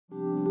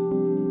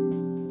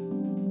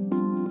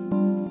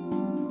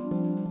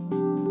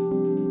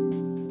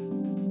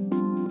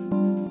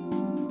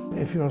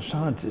if you're a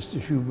scientist,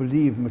 if you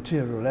believe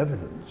material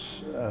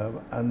evidence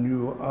and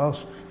you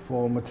ask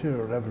for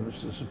material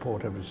evidence to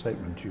support every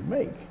statement you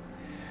make,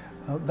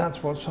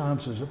 that's what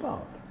science is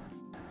about.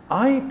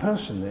 I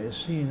personally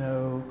see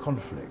no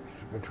conflict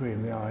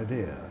between the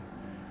idea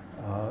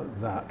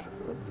that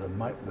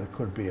there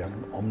could be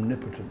an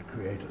omnipotent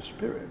creator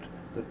spirit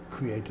that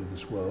created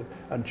this world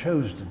and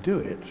chose to do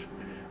it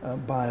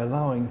by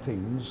allowing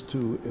things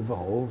to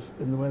evolve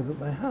in the way that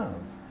they have.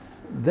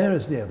 There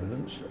is the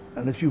evidence,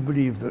 and if you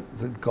believe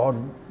that God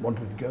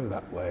wanted to go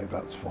that way,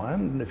 that's fine,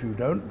 and if you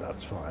don't,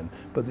 that's fine.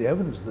 But the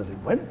evidence that it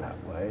went that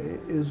way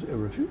is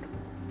irrefutable.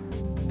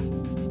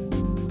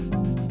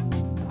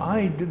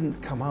 I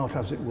didn't come out,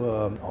 as it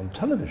were, on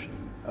television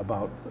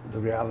about the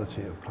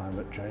reality of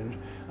climate change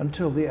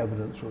until the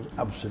evidence was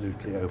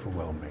absolutely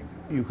overwhelming.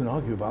 You can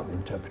argue about the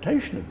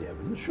interpretation of the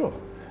evidence, sure,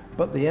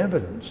 but the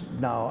evidence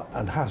now,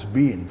 and has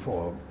been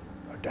for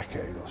a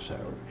decade or so,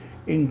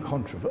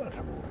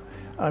 incontrovertible.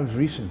 I was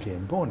recently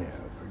in Borneo,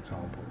 for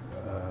example,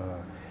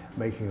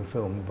 making a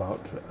film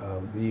about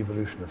the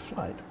evolution of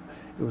flight.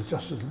 It was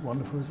just as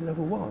wonderful as it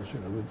ever was, you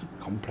know, with a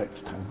complex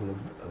tangle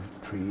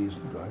of trees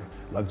and very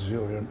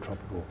luxuriant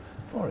tropical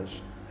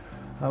forest.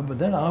 But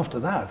then after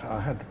that, I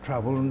had to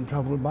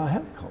travel by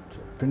helicopter.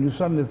 And you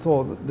suddenly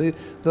thought that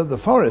the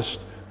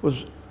forest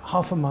was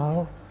half a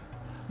mile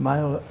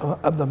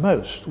at the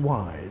most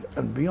wide,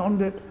 and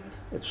beyond it,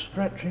 it's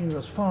stretching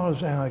as far as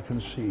the eye can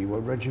see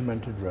were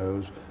regimented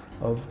rows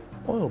of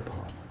oil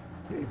palm.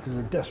 It is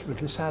a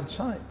desperately sad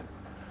sight.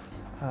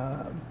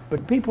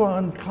 But people are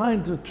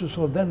inclined to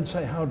sort of then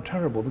say how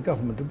terrible the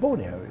government of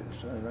Borneo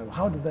is.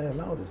 How did they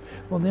allow this?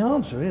 Well, the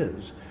answer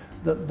is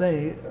that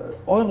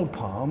oil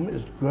palm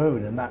is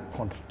grown in that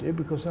quantity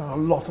because there are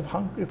a lot of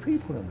hungry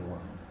people in the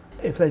world.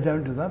 If they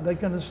don't do that, they're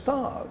going to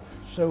starve.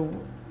 So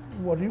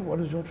what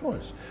is your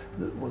choice?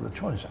 Well, the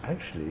choice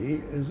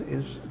actually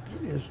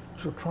is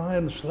to try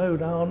and slow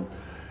down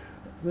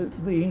the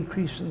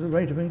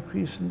rate of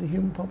increase in the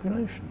human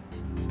population.